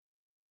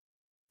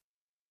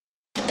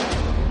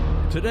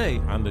Today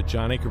on the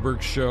John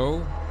Ankerberg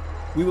Show,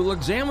 we will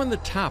examine the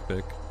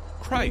topic,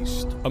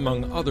 Christ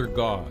among other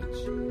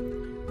gods.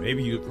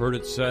 Maybe you've heard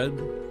it said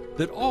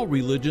that all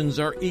religions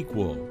are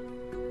equal,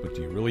 but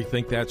do you really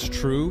think that's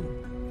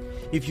true?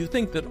 If you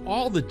think that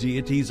all the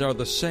deities are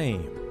the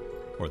same,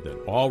 or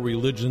that all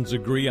religions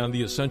agree on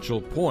the essential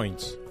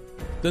points,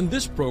 then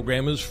this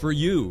program is for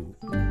you.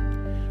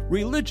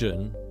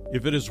 Religion,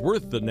 if it is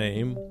worth the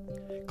name,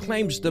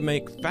 claims to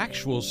make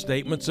factual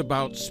statements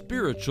about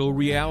spiritual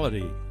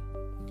reality.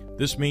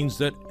 This means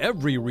that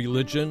every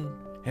religion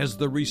has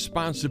the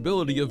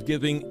responsibility of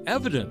giving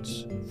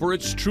evidence for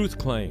its truth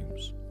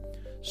claims.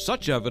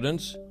 Such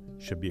evidence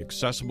should be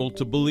accessible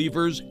to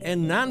believers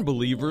and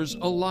non-believers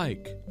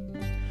alike.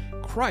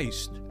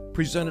 Christ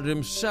presented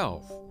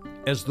himself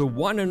as the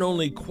one and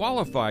only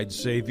qualified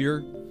Savior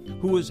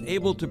who was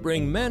able to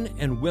bring men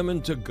and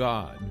women to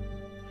God.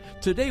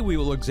 Today we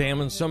will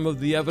examine some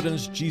of the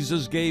evidence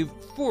Jesus gave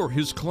for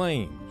his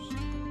claims.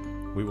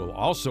 We will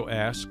also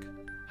ask,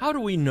 how do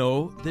we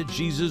know that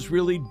Jesus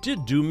really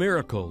did do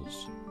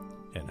miracles?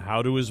 And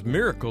how do his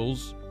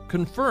miracles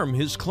confirm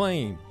his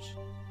claims?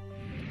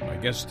 My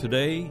guest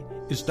today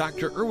is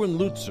Dr. Erwin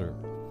Lutzer,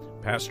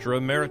 Pastor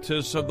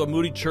Emeritus of the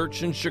Moody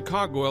Church in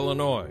Chicago,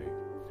 Illinois,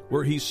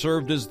 where he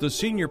served as the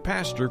senior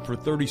pastor for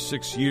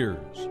 36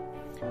 years.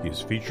 He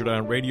is featured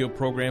on radio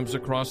programs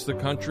across the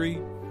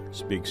country,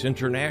 speaks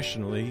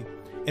internationally,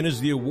 and is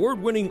the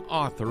award-winning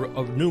author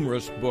of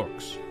numerous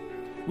books.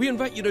 We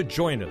invite you to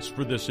join us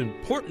for this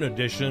important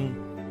edition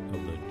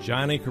of the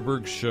John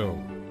Ankerberg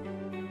Show.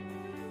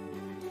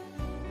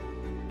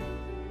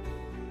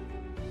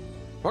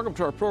 Welcome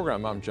to our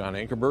program. I'm John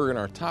Ankerberg, and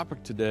our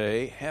topic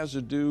today has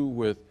to do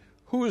with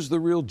who is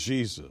the real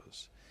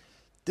Jesus?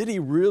 Did he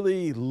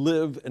really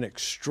live an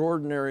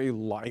extraordinary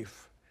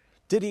life?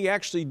 Did he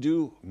actually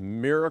do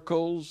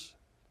miracles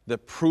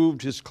that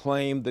proved his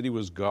claim that he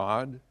was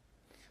God?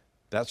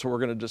 That's what we're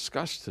going to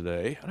discuss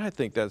today, and I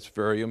think that's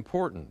very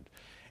important.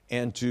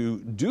 And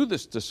to do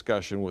this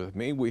discussion with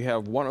me, we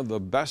have one of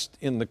the best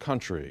in the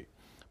country.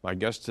 My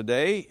guest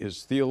today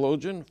is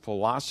theologian,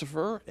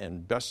 philosopher,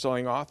 and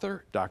best-selling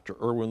author, Dr.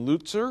 Erwin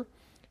Lutzer.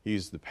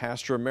 He's the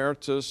pastor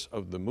emeritus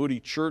of the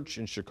Moody Church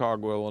in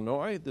Chicago,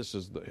 Illinois. This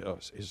is the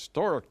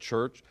historic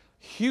church,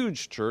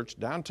 huge church,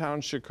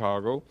 downtown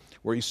Chicago,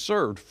 where he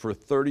served for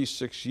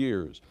 36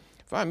 years.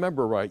 If I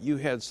remember right, you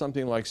had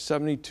something like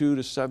 72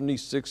 to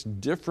 76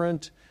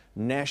 different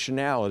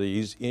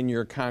nationalities in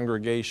your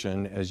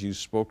congregation as you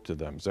spoke to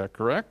them. Is that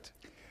correct?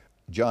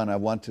 John, I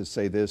want to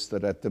say this,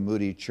 that at the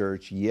Moody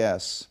Church,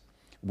 yes,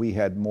 we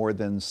had more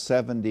than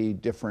 70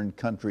 different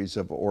countries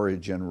of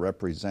origin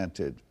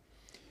represented.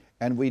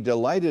 And we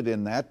delighted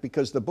in that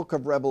because the book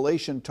of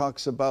Revelation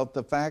talks about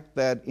the fact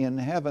that in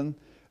heaven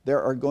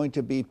there are going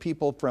to be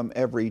people from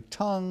every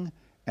tongue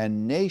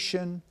and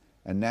nation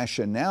and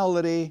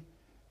nationality,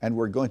 and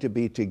we're going to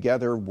be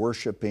together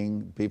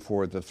worshiping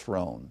before the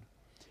throne.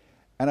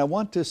 And I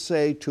want to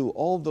say to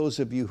all those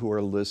of you who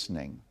are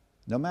listening,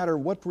 no matter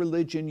what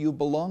religion you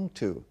belong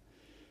to,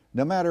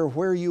 no matter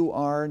where you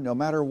are, no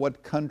matter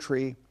what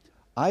country,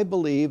 I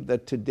believe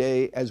that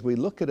today, as we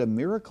look at a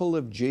miracle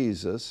of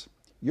Jesus,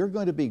 you're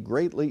going to be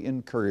greatly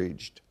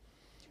encouraged.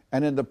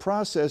 And in the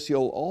process,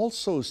 you'll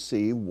also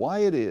see why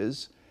it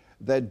is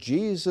that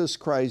Jesus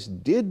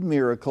Christ did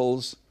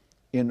miracles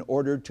in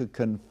order to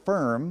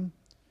confirm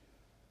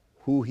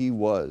who he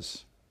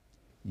was.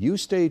 You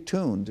stay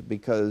tuned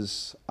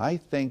because I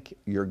think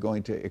you're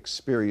going to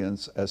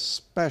experience a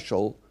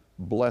special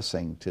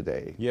blessing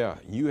today. Yeah,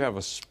 you have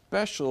a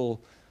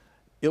special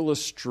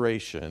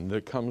illustration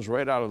that comes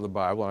right out of the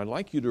Bible. I'd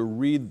like you to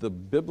read the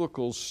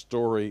biblical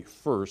story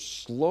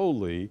first,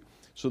 slowly,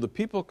 so the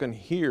people can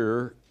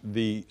hear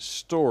the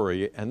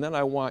story, and then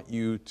I want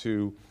you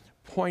to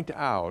point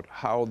out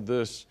how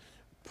this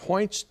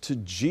points to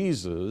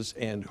Jesus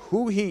and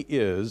who he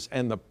is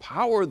and the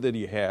power that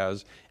he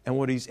has and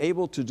what he's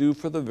able to do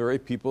for the very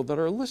people that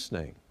are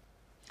listening.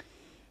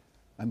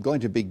 I'm going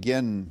to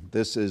begin,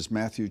 this is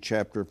Matthew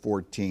chapter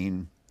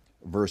 14,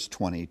 verse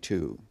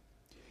 22.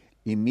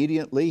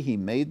 Immediately he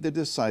made the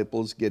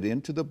disciples get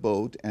into the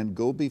boat and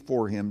go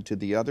before him to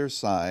the other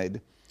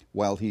side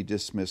while he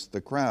dismissed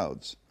the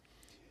crowds.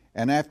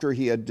 And after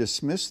he had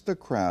dismissed the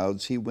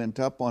crowds, he went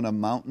up on a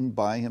mountain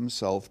by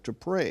himself to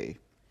pray.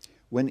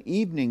 When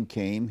evening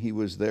came, he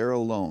was there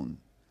alone.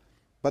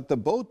 But the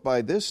boat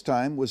by this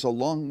time was a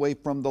long way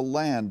from the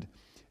land,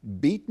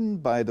 beaten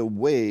by the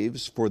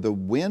waves, for the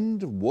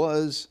wind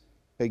was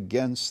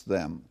against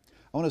them.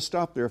 I want to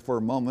stop there for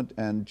a moment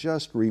and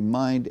just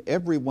remind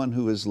everyone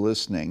who is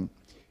listening,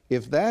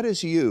 if that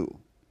is you,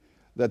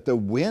 that the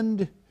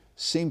wind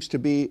seems to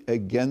be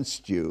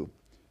against you,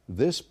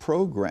 this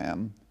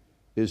program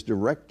is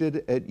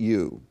directed at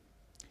you.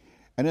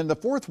 And in the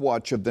fourth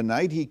watch of the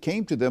night, he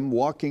came to them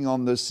walking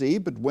on the sea.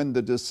 But when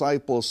the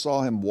disciples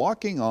saw him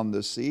walking on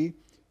the sea,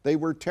 they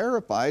were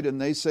terrified, and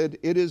they said,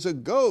 "It is a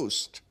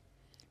ghost."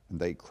 And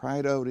they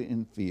cried out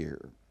in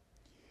fear.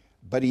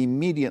 But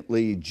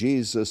immediately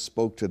Jesus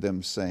spoke to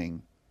them,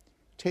 saying,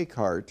 "Take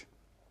heart,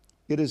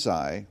 it is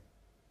I.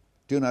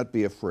 Do not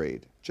be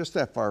afraid. Just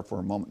that far for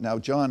a moment. Now,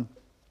 John,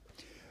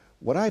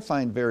 what I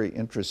find very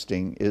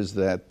interesting is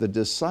that the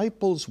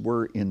disciples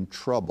were in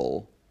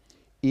trouble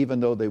even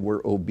though they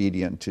were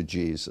obedient to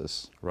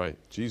Jesus. Right.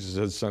 Jesus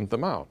had sent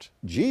them out.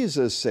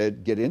 Jesus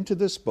said, get into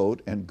this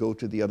boat and go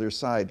to the other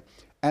side.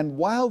 And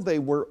while they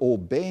were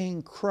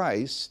obeying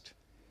Christ,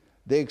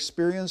 they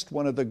experienced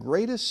one of the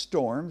greatest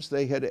storms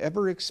they had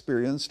ever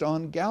experienced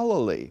on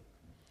Galilee.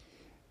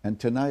 And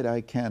tonight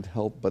I can't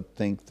help but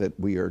think that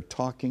we are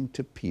talking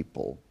to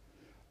people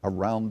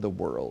around the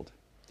world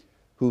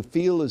who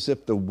feel as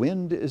if the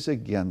wind is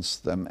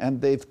against them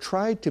and they've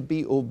tried to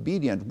be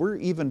obedient. We're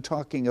even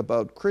talking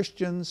about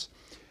Christians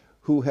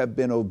who have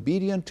been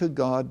obedient to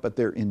God, but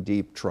they're in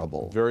deep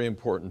trouble. Very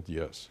important,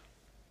 yes.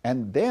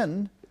 And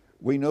then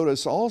we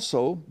notice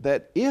also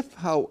that if,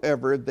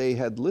 however, they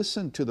had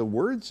listened to the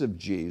words of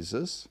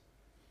Jesus,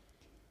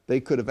 they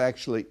could have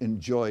actually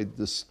enjoyed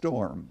the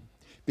storm.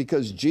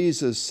 Because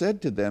Jesus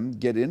said to them,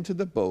 get into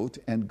the boat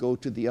and go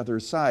to the other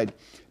side.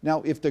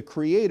 Now, if the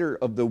creator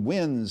of the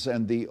winds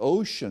and the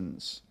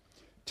oceans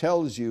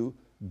tells you,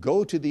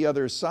 go to the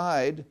other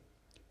side,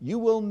 you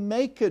will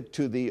make it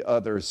to the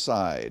other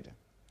side.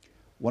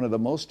 One of the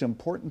most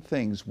important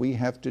things we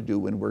have to do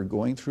when we're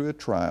going through a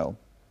trial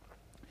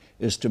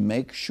is to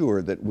make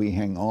sure that we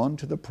hang on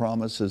to the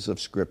promises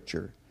of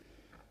Scripture.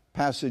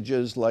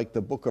 Passages like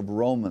the book of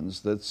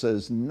Romans that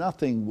says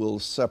nothing will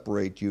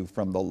separate you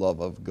from the love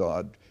of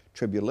God.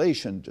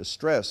 Tribulation,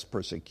 distress,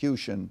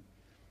 persecution,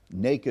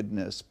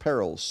 nakedness,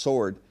 peril,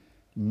 sword,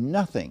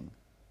 nothing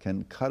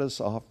can cut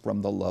us off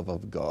from the love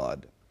of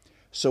God.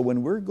 So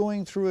when we're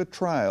going through a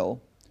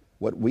trial,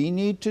 what we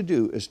need to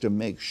do is to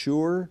make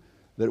sure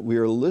that we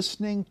are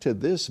listening to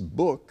this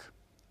book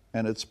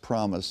and its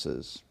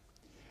promises.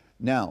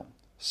 Now,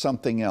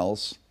 something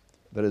else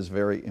that is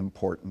very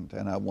important,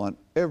 and I want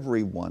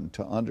everyone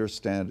to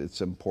understand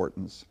its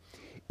importance.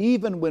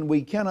 Even when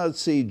we cannot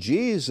see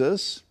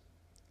Jesus,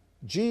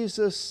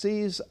 Jesus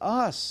sees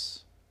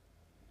us.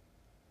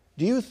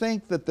 Do you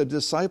think that the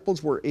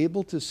disciples were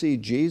able to see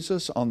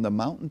Jesus on the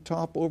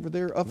mountaintop over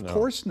there? Of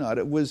course not.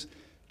 It was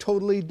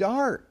totally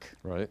dark.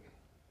 Right.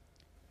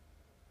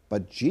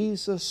 But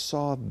Jesus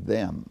saw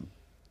them.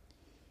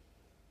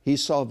 He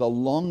saw the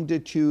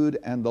longitude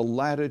and the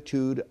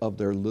latitude of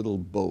their little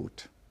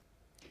boat.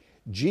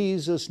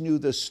 Jesus knew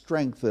the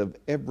strength of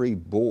every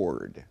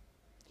board.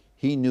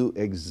 He knew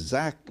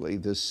exactly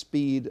the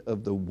speed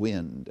of the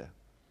wind.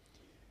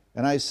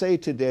 And I say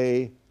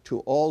today to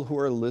all who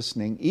are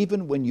listening,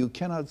 even when you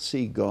cannot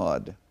see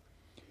God,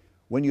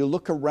 when you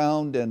look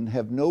around and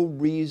have no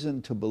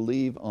reason to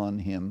believe on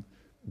Him,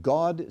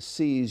 God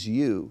sees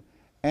you.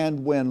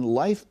 And when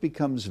life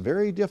becomes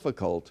very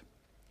difficult,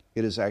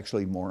 it is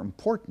actually more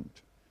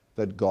important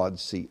that God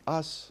see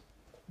us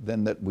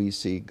than that we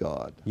see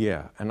God.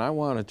 Yeah, and I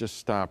want to just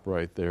stop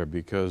right there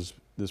because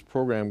this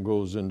program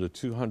goes into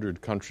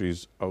 200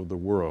 countries of the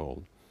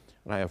world.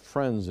 And I have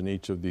friends in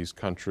each of these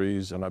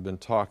countries, and I've been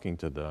talking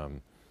to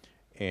them.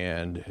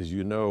 And as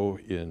you know,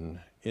 in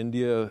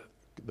India,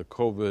 the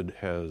COVID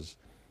has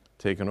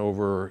taken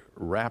over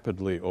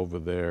rapidly over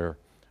there.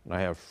 And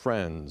I have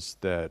friends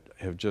that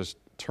have just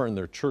turned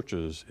their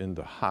churches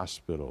into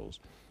hospitals.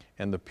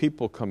 And the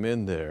people come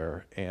in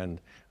there,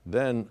 and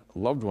then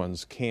loved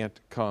ones can't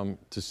come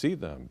to see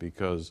them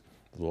because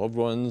the loved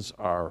ones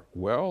are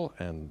well,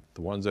 and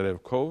the ones that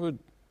have COVID,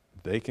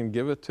 they can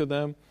give it to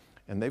them.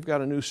 And they've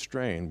got a new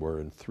strain where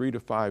in 3 to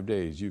 5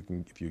 days, you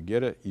can, if you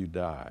get it, you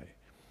die.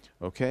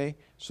 Okay?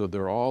 So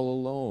they're all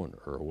alone,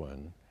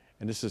 Erwin.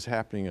 And this is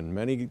happening in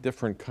many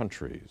different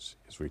countries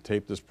as we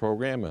tape this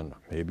program and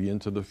maybe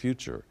into the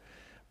future.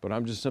 But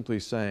I'm just simply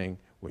saying,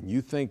 when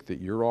you think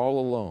that you're all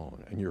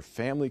alone and your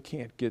family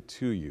can't get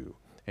to you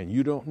and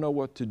you don't know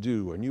what to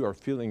do and you are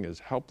feeling as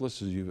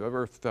helpless as you've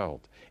ever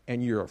felt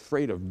and you're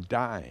afraid of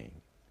dying,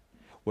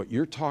 what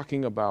you're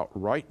talking about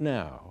right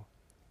now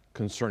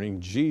concerning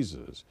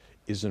Jesus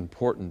is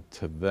important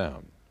to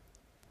them.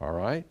 All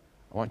right?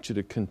 I want you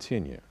to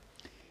continue.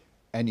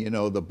 And you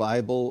know, the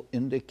Bible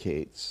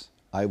indicates,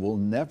 I will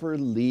never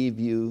leave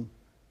you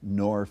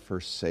nor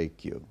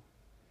forsake you.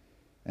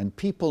 And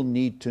people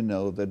need to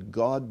know that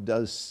God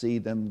does see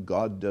them,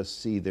 God does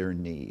see their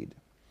need.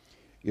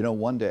 You know,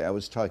 one day I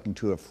was talking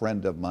to a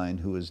friend of mine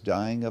who was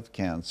dying of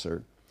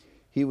cancer.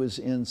 He was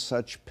in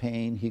such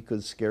pain he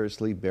could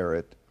scarcely bear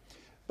it.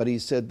 But he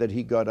said that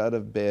he got out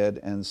of bed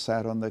and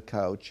sat on the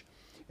couch,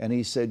 and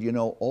he said, you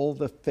know, all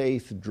the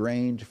faith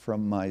drained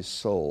from my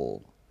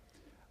soul.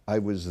 I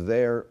was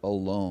there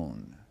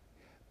alone.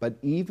 But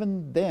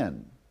even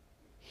then,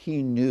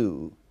 he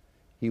knew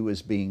he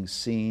was being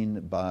seen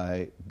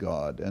by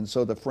God. And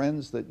so the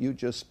friends that you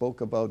just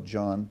spoke about,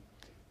 John,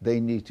 they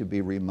need to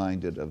be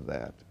reminded of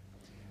that.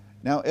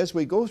 Now, as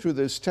we go through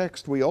this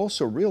text, we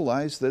also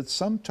realize that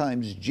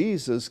sometimes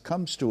Jesus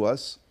comes to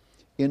us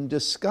in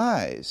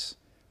disguise.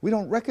 We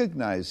don't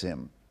recognize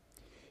him.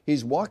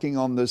 He's walking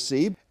on the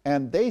sea,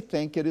 and they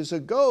think it is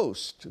a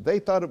ghost. They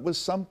thought it was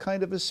some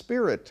kind of a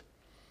spirit.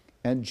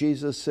 And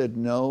Jesus said,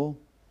 no,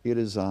 it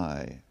is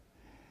I.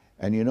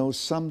 And you know,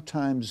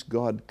 sometimes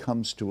God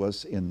comes to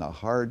us in the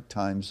hard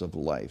times of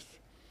life.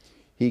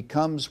 He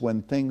comes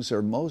when things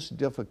are most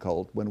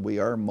difficult, when we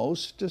are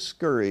most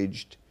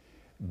discouraged.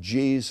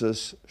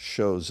 Jesus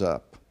shows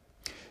up.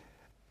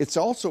 It's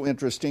also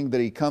interesting that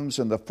he comes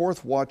in the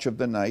fourth watch of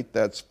the night.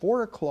 That's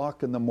 4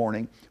 o'clock in the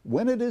morning,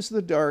 when it is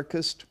the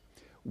darkest,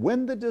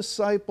 when the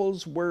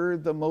disciples were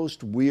the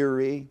most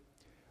weary,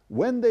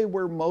 when they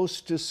were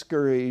most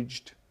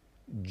discouraged.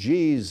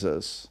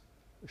 Jesus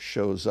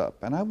shows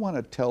up. And I want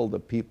to tell the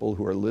people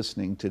who are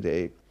listening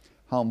today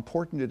how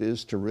important it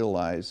is to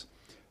realize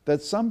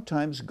that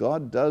sometimes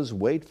God does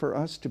wait for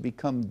us to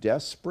become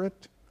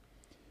desperate,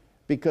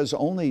 because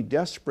only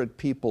desperate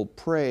people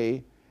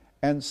pray,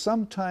 and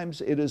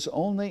sometimes it is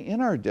only in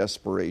our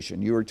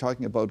desperation. You were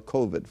talking about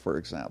COVID, for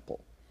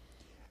example,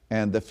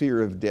 and the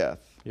fear of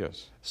death.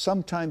 Yes.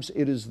 Sometimes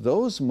it is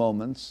those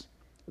moments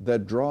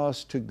that draw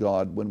us to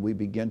God, when we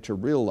begin to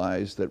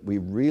realize that we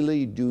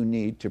really do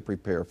need to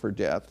prepare for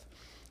death.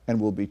 And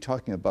we'll be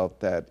talking about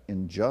that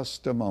in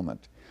just a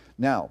moment.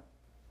 Now,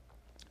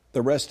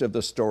 the rest of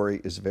the story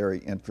is very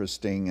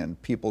interesting,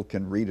 and people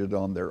can read it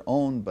on their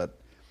own, but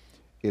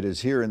it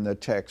is here in the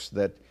text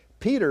that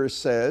Peter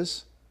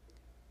says,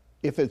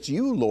 "If it's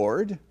you,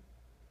 Lord,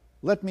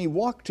 let me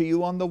walk to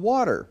you on the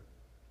water."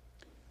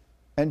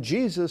 And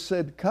Jesus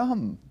said,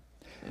 "Come."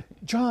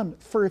 John,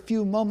 for a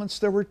few moments,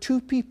 there were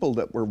two people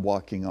that were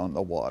walking on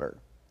the water.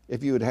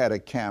 If you had had a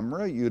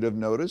camera, you'd have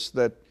noticed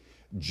that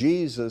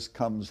Jesus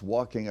comes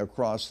walking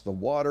across the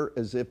water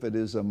as if it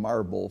is a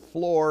marble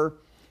floor,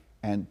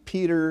 and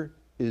Peter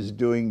is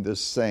doing the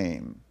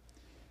same.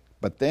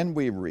 But then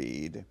we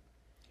read,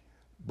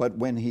 "But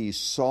when he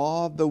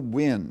saw the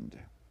wind,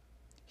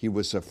 he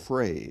was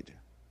afraid,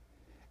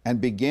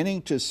 and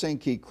beginning to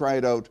sink, he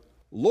cried out,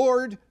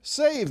 'Lord,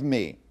 save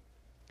me.'"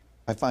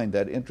 I find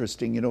that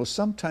interesting. You know,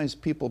 sometimes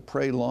people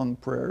pray long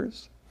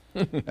prayers,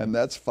 and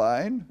that's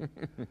fine.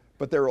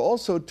 But there are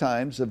also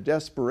times of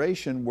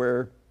desperation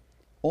where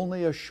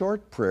only a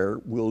short prayer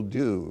will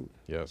do.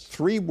 Yes.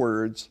 3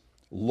 words,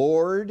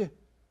 "Lord,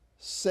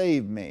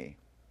 save me."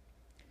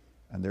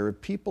 And there are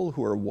people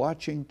who are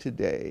watching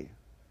today,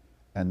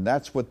 and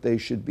that's what they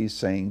should be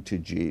saying to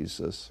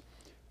Jesus,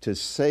 to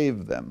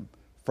save them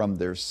from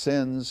their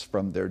sins,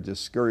 from their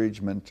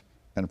discouragement,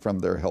 and from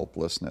their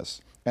helplessness.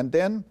 And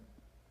then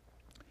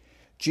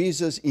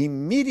Jesus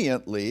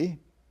immediately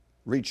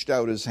reached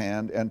out his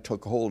hand and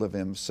took hold of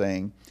him,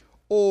 saying,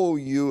 "O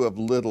you of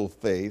little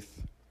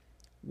faith,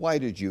 why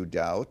did you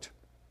doubt?"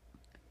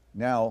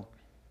 Now,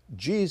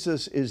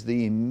 Jesus is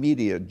the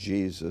immediate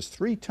Jesus.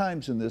 3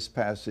 times in this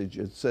passage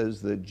it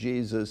says that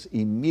Jesus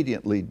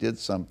immediately did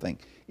something.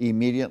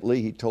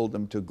 Immediately he told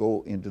them to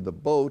go into the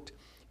boat.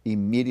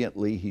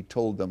 Immediately he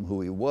told them who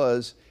he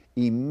was.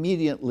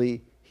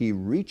 Immediately he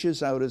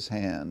reaches out his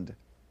hand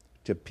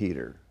to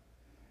Peter.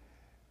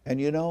 And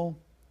you know,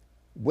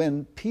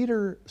 when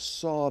Peter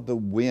saw the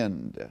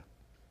wind,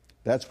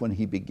 that's when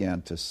he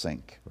began to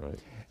sink. Right.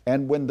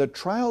 And when the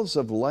trials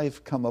of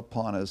life come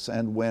upon us,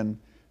 and when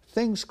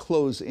things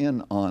close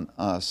in on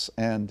us,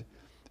 and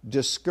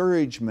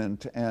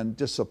discouragement and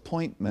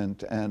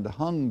disappointment and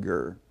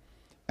hunger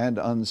and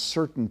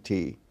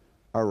uncertainty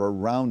are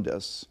around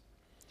us,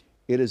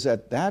 it is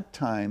at that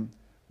time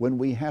when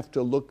we have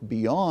to look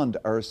beyond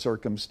our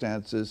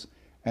circumstances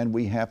and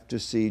we have to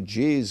see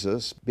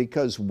Jesus.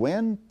 Because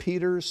when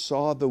Peter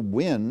saw the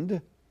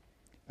wind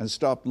and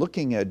stopped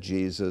looking at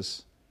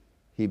Jesus,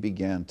 he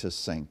began to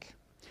sink.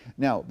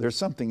 Now, there's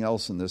something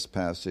else in this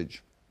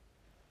passage.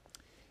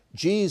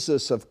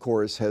 Jesus, of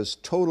course, has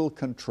total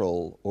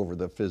control over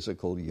the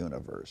physical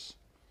universe.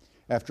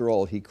 After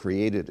all, he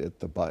created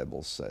it, the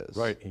Bible says.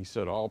 Right. He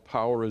said, "All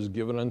power is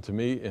given unto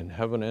me in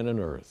heaven and in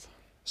earth."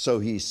 So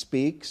he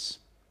speaks,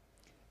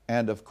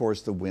 and of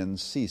course the wind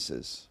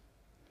ceases.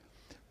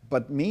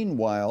 But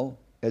meanwhile,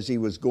 as he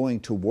was going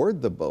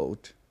toward the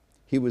boat,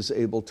 he was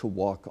able to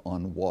walk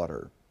on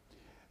water.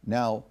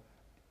 Now,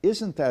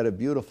 isn't that a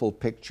beautiful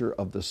picture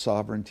of the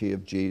sovereignty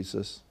of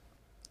Jesus?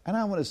 And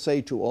I want to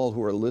say to all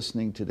who are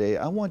listening today,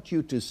 I want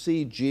you to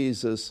see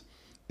Jesus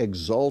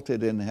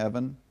exalted in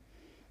heaven,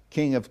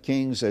 King of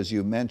Kings, as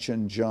you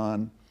mentioned,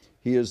 John.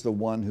 He is the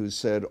one who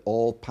said,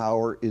 "All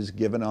power is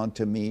given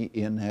unto me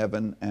in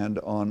heaven and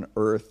on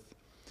earth."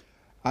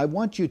 I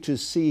want you to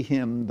see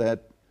him,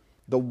 that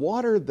the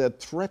water that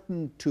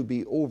threatened to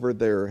be over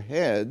their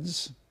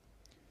heads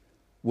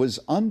was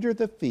under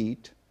the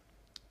feet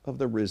of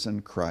the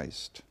risen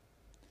Christ.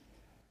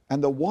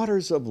 And the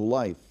waters of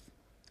life,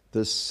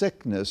 the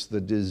sickness,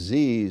 the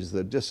disease,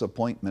 the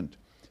disappointment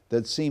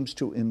that seems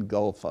to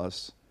engulf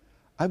us,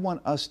 I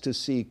want us to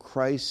see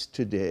Christ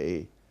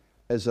today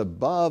as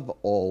above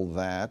all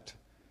that,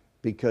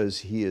 because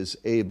he is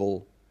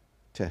able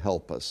to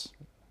help us.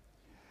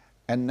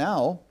 And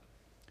now,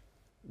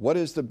 what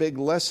is the big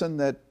lesson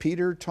that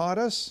Peter taught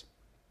us?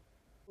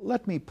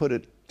 Let me put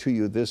it to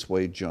you this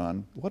way,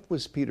 John. What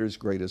was Peter's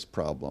greatest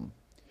problem?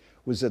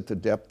 Was it the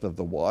depth of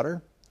the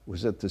water?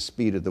 Was it the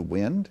speed of the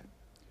wind?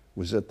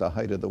 Was it the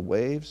height of the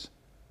waves?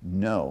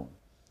 No.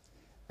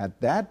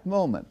 At that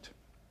moment,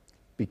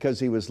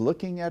 because he was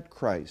looking at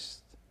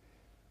Christ.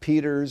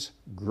 Peter's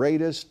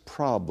greatest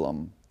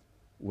problem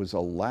was a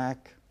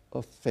lack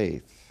of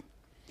faith.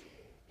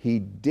 He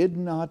did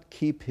not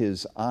keep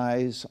his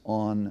eyes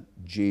on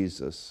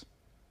Jesus.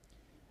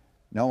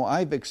 Now,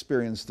 I've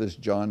experienced this,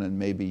 John, and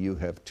maybe you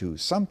have too.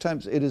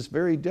 Sometimes it is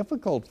very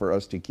difficult for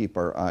us to keep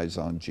our eyes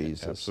on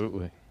Jesus.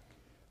 Absolutely.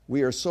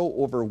 We are so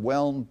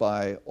overwhelmed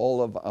by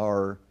all of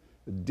our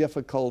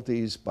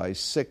difficulties, by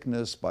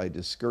sickness, by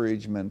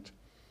discouragement,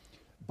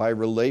 by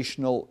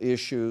relational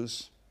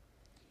issues.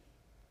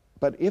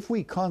 But if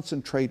we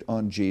concentrate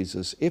on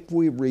Jesus, if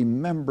we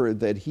remember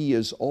that he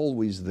is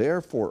always there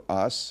for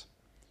us,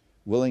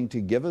 willing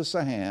to give us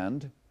a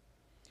hand,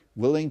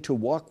 willing to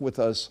walk with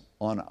us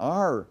on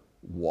our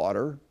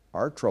water,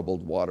 our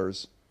troubled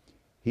waters,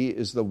 he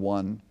is the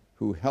one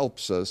who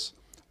helps us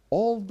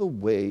all the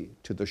way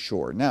to the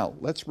shore. Now,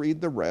 let's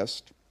read the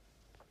rest.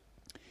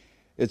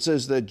 It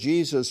says that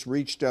Jesus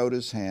reached out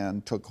his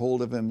hand, took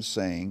hold of him,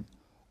 saying,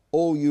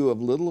 "O you of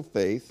little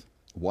faith,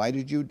 why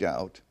did you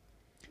doubt?"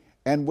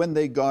 And when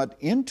they got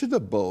into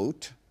the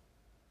boat,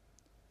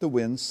 the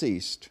wind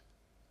ceased.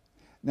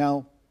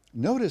 Now,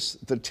 notice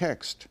the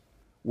text,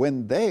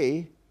 when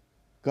they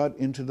got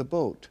into the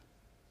boat.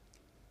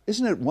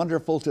 Isn't it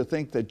wonderful to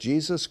think that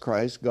Jesus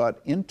Christ got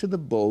into the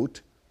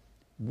boat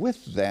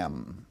with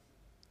them?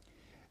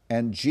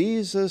 And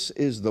Jesus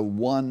is the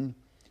one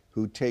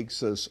who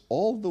takes us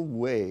all the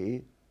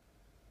way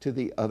to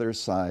the other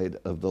side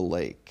of the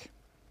lake.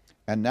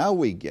 And now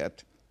we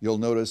get, you'll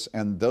notice,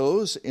 and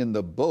those in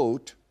the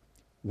boat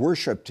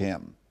worshiped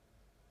him.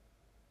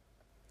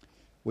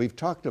 We've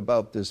talked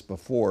about this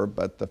before,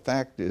 but the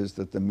fact is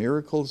that the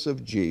miracles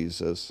of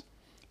Jesus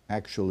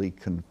actually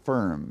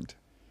confirmed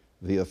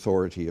the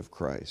authority of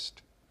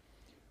Christ.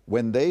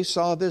 When they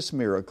saw this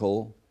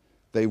miracle,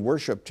 they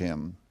worshiped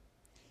him,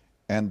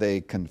 and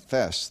they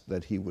confessed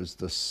that he was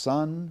the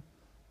Son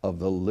of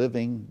the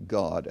living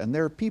God. And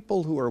there are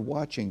people who are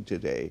watching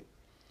today,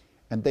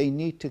 and they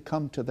need to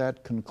come to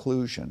that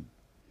conclusion.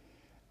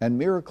 And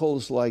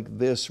miracles like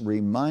this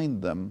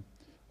remind them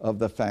of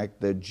the fact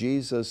that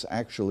Jesus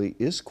actually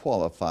is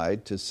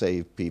qualified to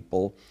save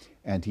people,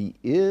 and he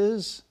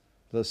is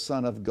the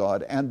Son of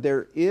God, and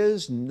there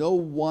is no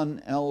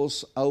one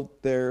else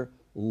out there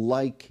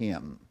like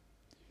him.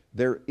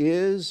 There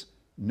is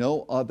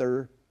no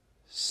other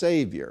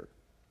Savior,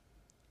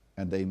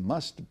 and they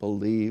must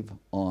believe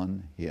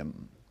on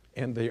him.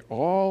 And they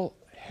all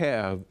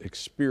have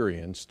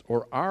experienced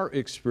or are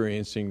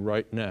experiencing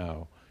right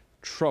now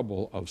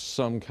trouble of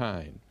some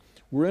kind.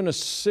 We're in a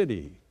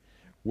city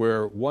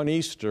where one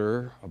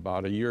Easter,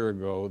 about a year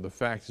ago, the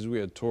fact is we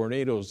had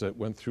tornadoes that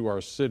went through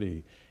our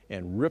city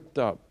and ripped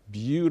up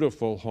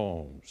beautiful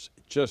homes,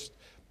 just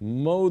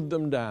mowed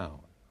them down,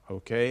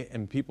 okay?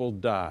 And people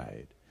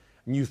died.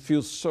 And you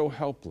feel so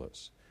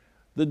helpless.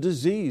 The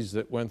disease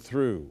that went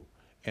through,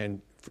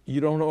 and you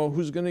don't know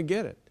who's going to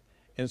get it.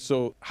 And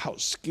so how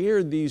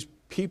scared these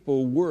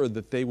people were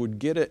that they would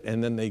get it,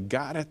 and then they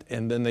got it,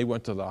 and then they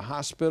went to the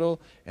hospital,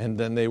 and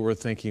then they were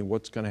thinking,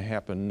 what's going to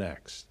happen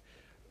next?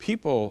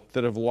 People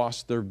that have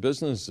lost their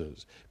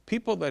businesses,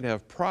 people that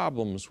have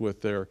problems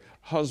with their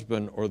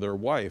husband or their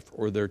wife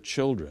or their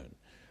children.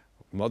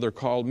 Mother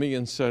called me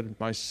and said,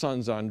 my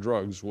son's on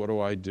drugs, what do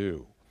I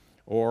do?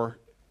 Or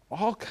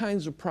all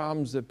kinds of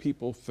problems that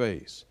people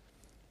face.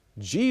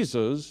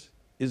 Jesus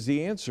is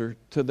the answer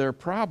to their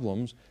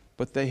problems,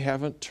 but they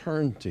haven't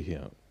turned to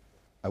him.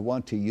 I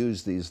want to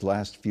use these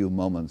last few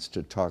moments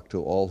to talk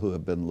to all who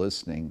have been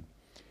listening,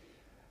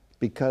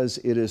 because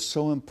it is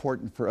so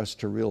important for us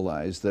to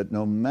realize that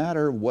no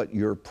matter what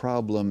your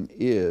problem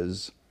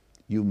is,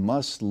 you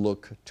must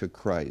look to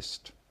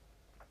Christ.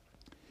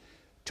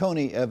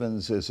 Tony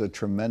Evans is a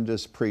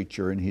tremendous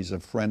preacher, and he's a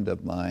friend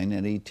of mine,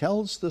 and he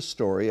tells the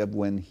story of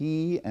when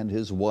he and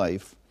his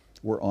wife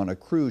were on a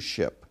cruise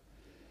ship.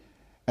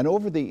 And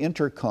over the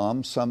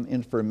intercom, some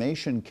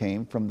information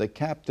came from the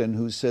captain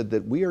who said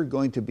that we are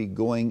going to be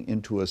going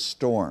into a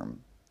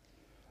storm.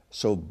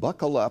 So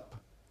buckle up.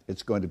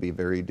 It's going to be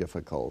very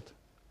difficult.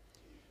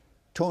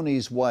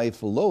 Tony's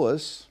wife,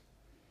 Lois,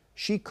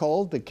 she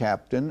called the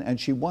captain and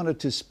she wanted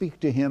to speak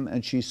to him,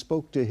 and she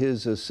spoke to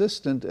his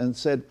assistant and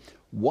said,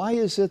 why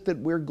is it that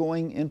we're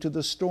going into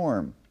the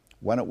storm?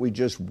 Why don't we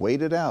just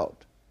wait it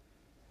out?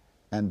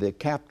 And the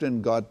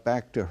captain got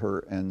back to her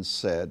and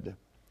said,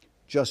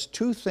 just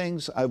two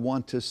things I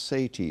want to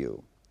say to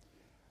you.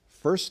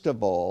 First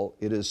of all,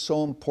 it is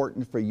so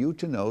important for you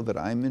to know that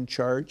I'm in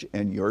charge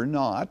and you're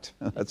not.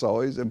 That's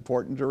always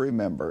important to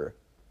remember.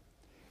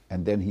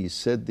 And then he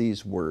said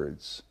these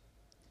words,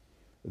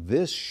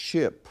 this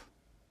ship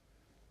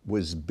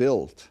was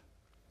built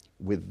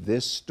with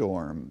this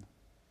storm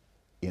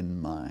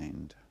in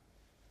mind.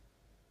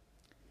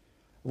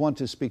 I want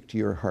to speak to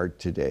your heart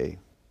today.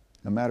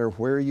 No matter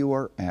where you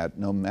are at,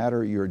 no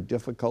matter your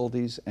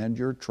difficulties and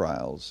your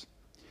trials,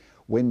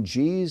 when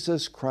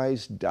Jesus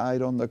Christ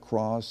died on the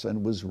cross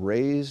and was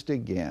raised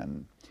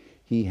again,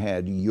 he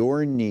had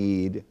your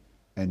need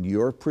and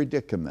your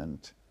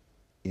predicament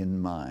in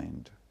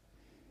mind.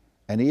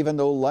 And even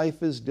though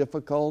life is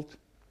difficult,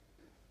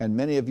 And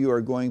many of you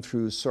are going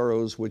through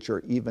sorrows which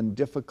are even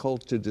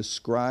difficult to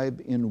describe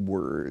in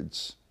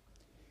words.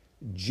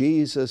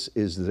 Jesus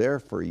is there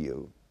for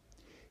you.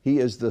 He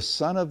is the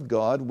Son of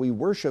God. We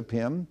worship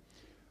Him.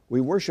 We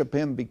worship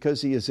Him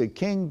because He is a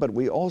King, but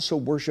we also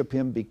worship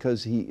Him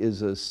because He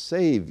is a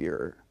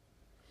Savior.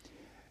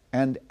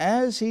 And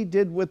as He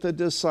did with the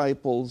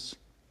disciples,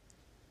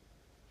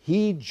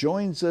 He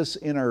joins us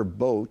in our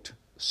boat,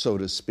 so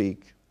to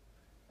speak,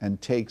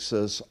 and takes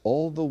us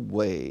all the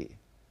way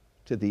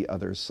to the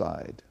other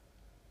side.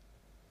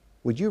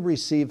 Would you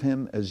receive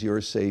Him as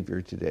your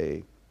Savior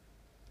today,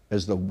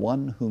 as the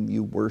one whom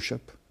you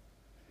worship?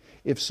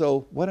 If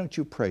so, why don't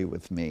you pray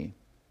with me?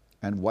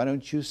 And why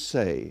don't you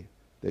say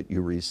that you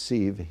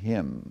receive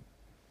Him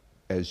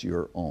as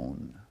your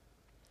own?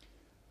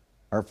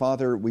 Our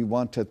Father, we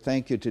want to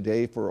thank you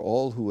today for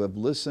all who have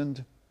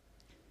listened,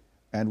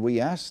 and we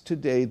ask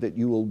today that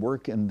you will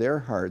work in their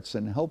hearts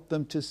and help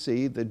them to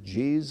see that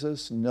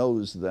Jesus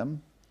knows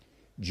them,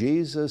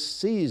 Jesus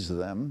sees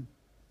them,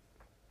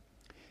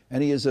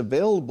 and He is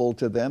available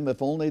to them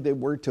if only they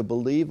were to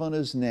believe on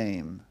His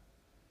name.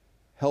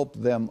 Help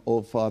them,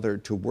 O Father,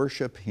 to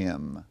worship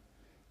Him,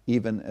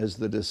 even as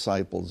the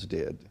disciples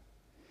did,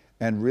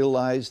 and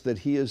realize that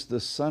He is the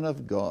Son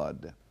of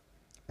God.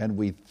 And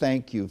we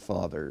thank you,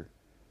 Father,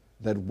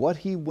 that what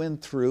He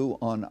went through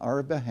on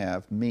our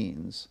behalf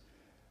means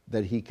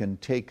that He can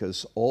take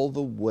us all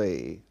the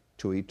way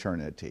to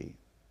eternity.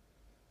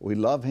 We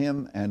love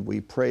Him, and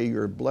we pray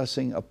your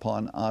blessing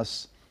upon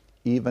us,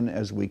 even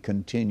as we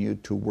continue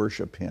to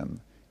worship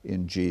Him.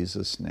 In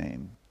Jesus'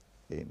 name,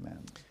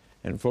 amen.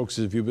 And folks,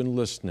 if you've been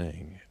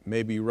listening,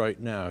 maybe right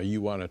now you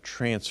want to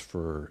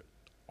transfer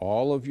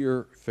all of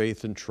your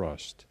faith and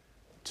trust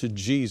to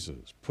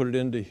Jesus, put it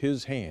into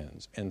His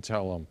hands, and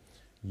tell Him,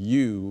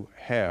 you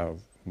have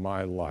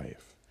my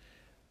life.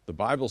 The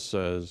Bible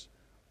says,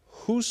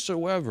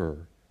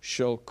 whosoever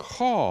shall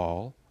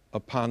call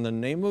upon the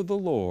name of the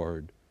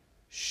Lord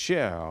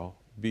shall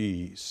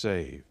be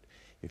saved.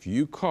 If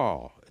you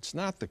call, it's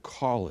not the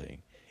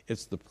calling,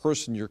 it's the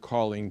person you're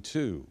calling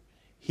to.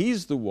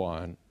 He's the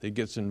one that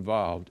gets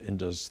involved and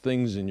does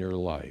things in your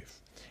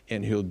life,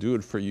 and He'll do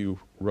it for you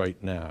right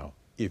now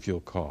if you'll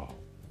call.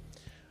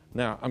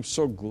 Now, I'm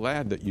so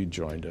glad that you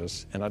joined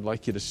us, and I'd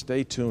like you to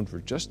stay tuned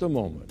for just a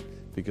moment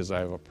because I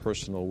have a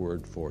personal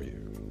word for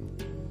you.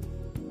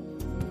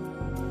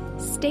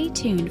 Stay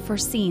tuned for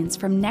scenes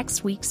from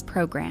next week's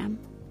program.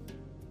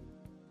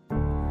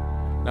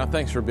 Now,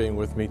 thanks for being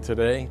with me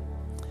today.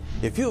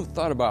 If you have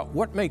thought about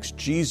what makes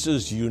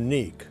Jesus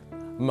unique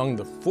among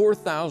the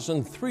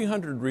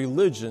 4,300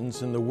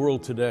 religions in the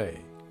world today,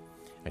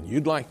 and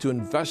you'd like to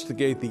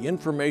investigate the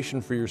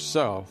information for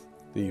yourself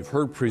that you've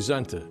heard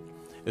presented,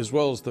 as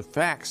well as the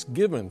facts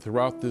given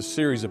throughout this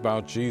series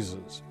about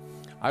Jesus,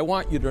 I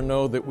want you to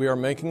know that we are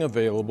making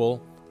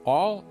available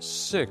all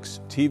 6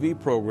 TV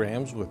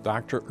programs with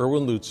Dr.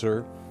 Erwin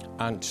Lutzer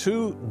on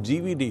 2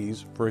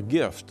 DVDs for a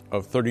gift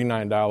of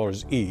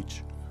 $39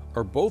 each,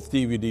 or both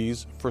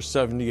DVDs for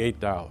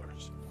 $78.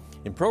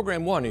 In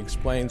Program 1, he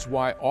explains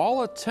why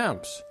all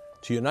attempts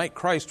to unite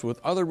Christ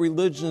with other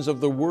religions of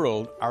the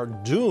world are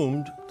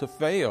doomed to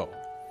fail.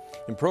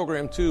 In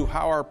Program 2,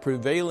 how our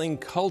prevailing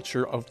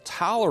culture of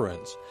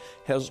tolerance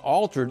has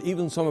altered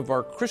even some of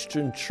our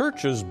Christian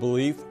churches'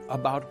 belief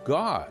about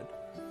God.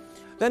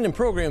 Then in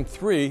Program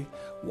 3,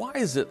 why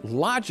is it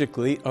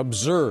logically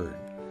absurd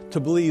to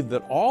believe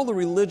that all the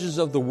religions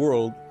of the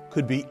world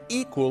could be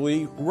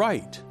equally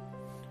right?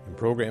 In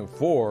Program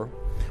 4,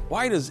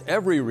 why does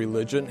every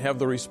religion have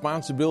the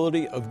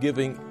responsibility of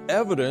giving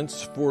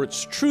evidence for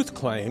its truth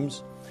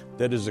claims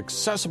that is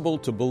accessible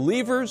to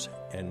believers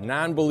and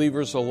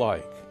non-believers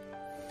alike?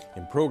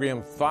 In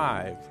Program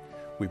 5,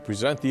 we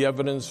present the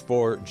evidence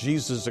for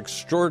Jesus'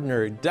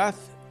 extraordinary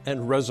death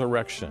and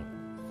resurrection.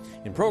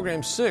 In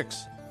Program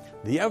 6,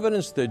 the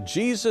evidence that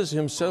Jesus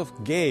Himself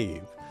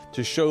gave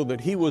to show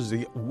that He was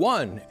the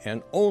one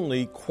and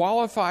only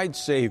qualified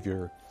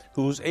Savior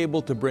who was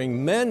able to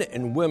bring men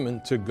and women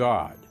to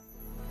God.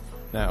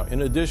 Now,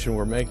 in addition,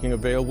 we're making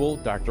available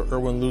Dr.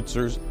 Erwin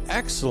Lutzer's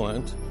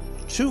excellent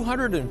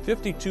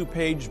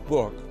 252-page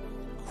book,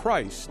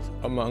 Christ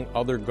Among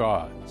Other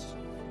Gods.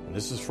 And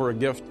this is for a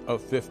gift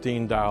of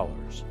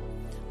 $15.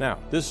 Now,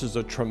 this is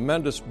a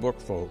tremendous book,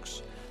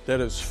 folks,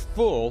 that is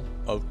full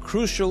of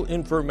crucial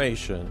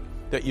information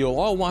that you'll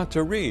all want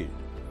to read.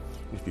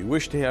 If you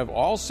wish to have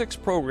all 6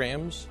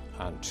 programs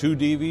on 2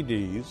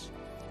 DVDs,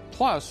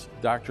 plus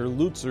Dr.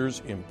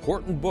 Lutzer's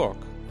important book,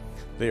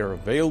 they are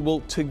available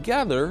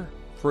together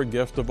for a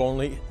gift of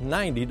only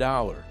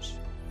 $90.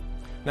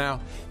 Now,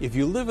 if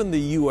you live in the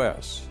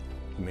U.S.,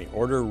 you may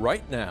order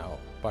right now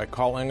by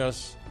calling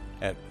us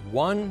at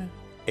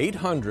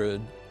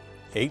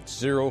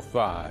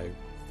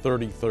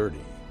 1-800-805-3030.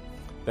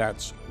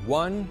 That's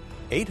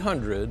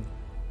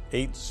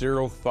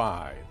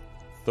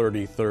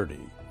 1-800-805-3030.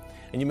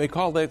 And you may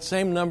call that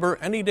same number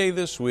any day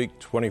this week,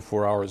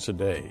 24 hours a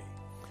day.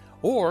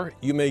 Or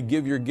you may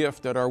give your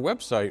gift at our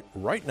website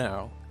right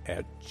now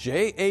at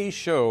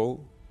jashow.org.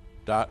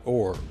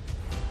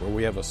 where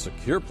we have a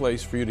secure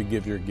place for you to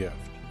give your gift.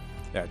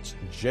 That's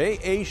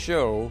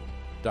jashow.org.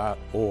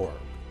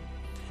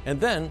 And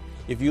then,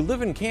 if you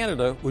live in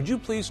Canada, would you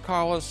please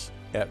call us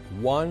at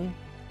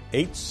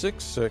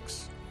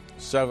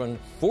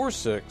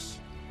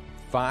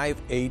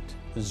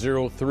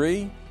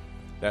 1-866-746-5803.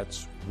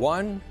 That's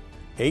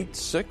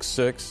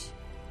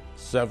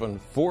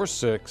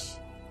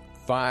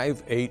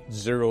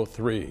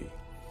 1-866-746-5803.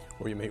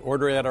 Or you may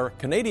order at our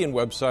Canadian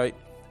website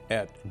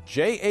at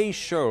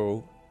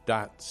jashow.ca.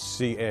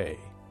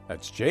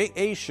 That's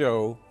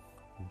jashow.ca.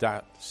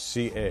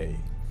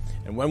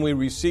 And when we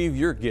receive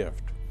your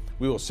gift,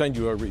 we will send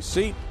you a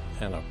receipt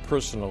and a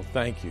personal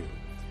thank you.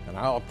 And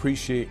I'll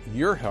appreciate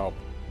your help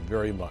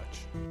very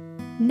much.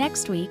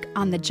 Next week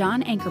on The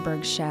John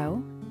Ankerberg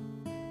Show,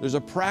 there's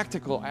a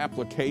practical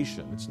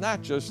application. It's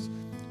not just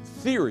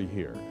theory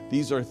here.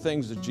 These are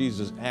things that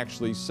Jesus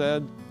actually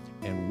said,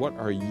 and what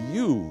are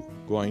you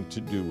going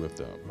to do with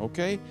them,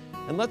 okay?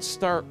 And let's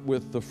start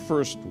with the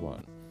first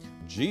one.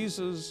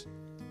 Jesus,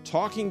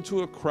 talking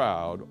to a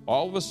crowd,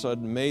 all of a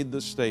sudden made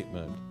the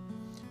statement,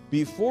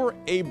 before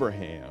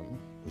Abraham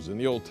was in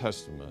the Old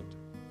Testament,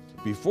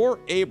 before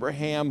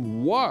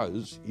Abraham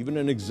was even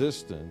in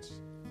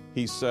existence,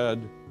 he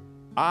said,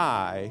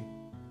 I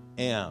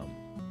am.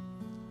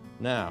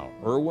 Now,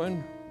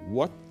 Erwin,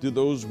 what do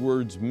those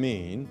words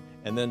mean?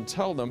 And then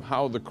tell them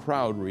how the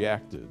crowd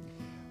reacted.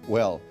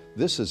 Well,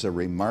 this is a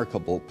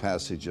remarkable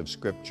passage of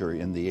Scripture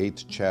in the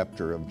 8th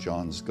chapter of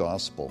John's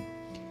Gospel.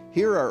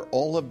 Here are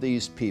all of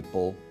these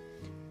people,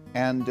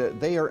 and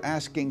they are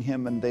asking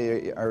him, and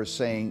they are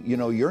saying, you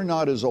know, you're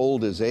not as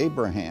old as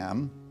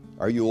Abraham.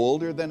 Are you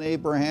older than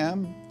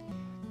Abraham?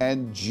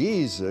 And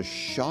Jesus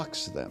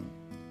shocks them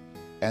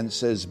and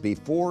says,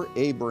 before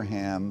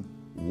Abraham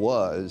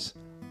was,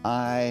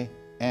 I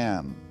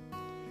am.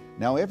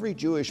 Now, every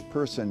Jewish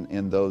person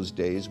in those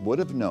days would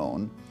have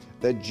known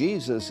that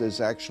Jesus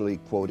is actually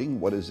quoting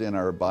what is in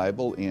our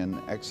Bible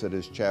in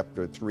Exodus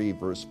chapter 3,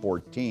 verse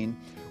 14,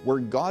 where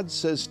God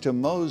says to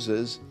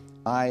Moses,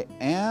 I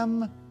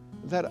am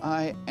that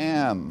I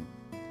am.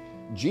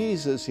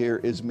 Jesus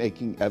here is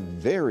making a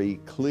very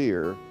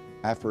clear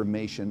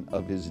affirmation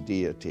of his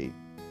deity.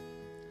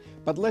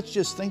 But let's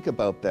just think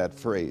about that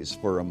phrase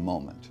for a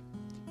moment.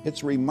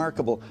 It's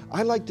remarkable.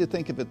 I like to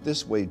think of it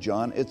this way,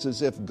 John. It's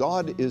as if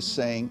God is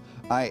saying,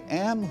 I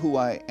am who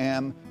I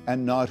am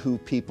and not who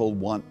people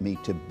want me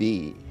to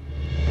be.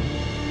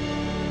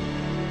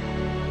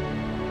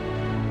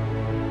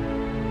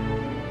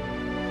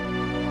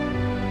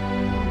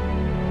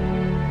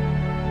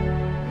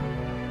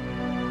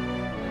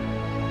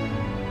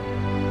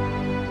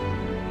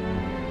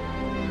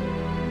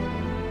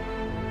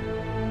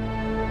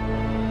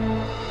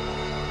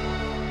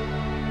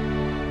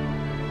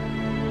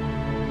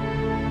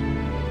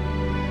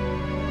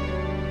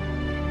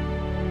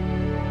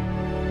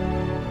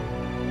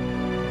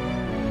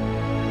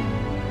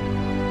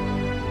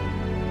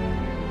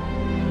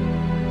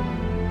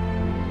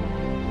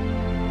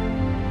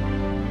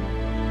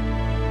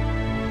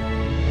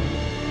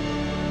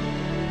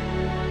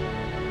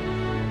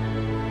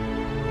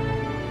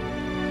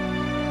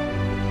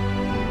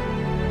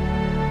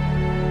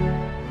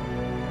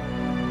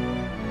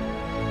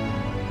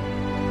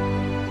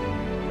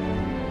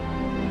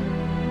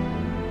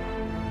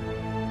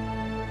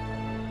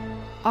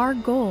 our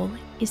goal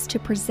is to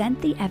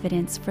present the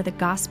evidence for the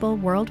gospel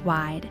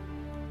worldwide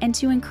and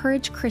to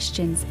encourage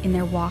Christians in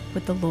their walk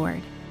with the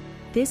Lord.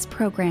 This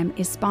program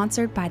is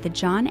sponsored by the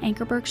John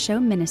Ankerberg Show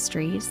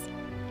Ministries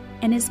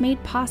and is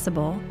made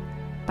possible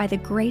by the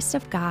grace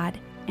of God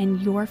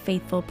and your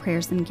faithful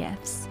prayers and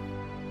gifts.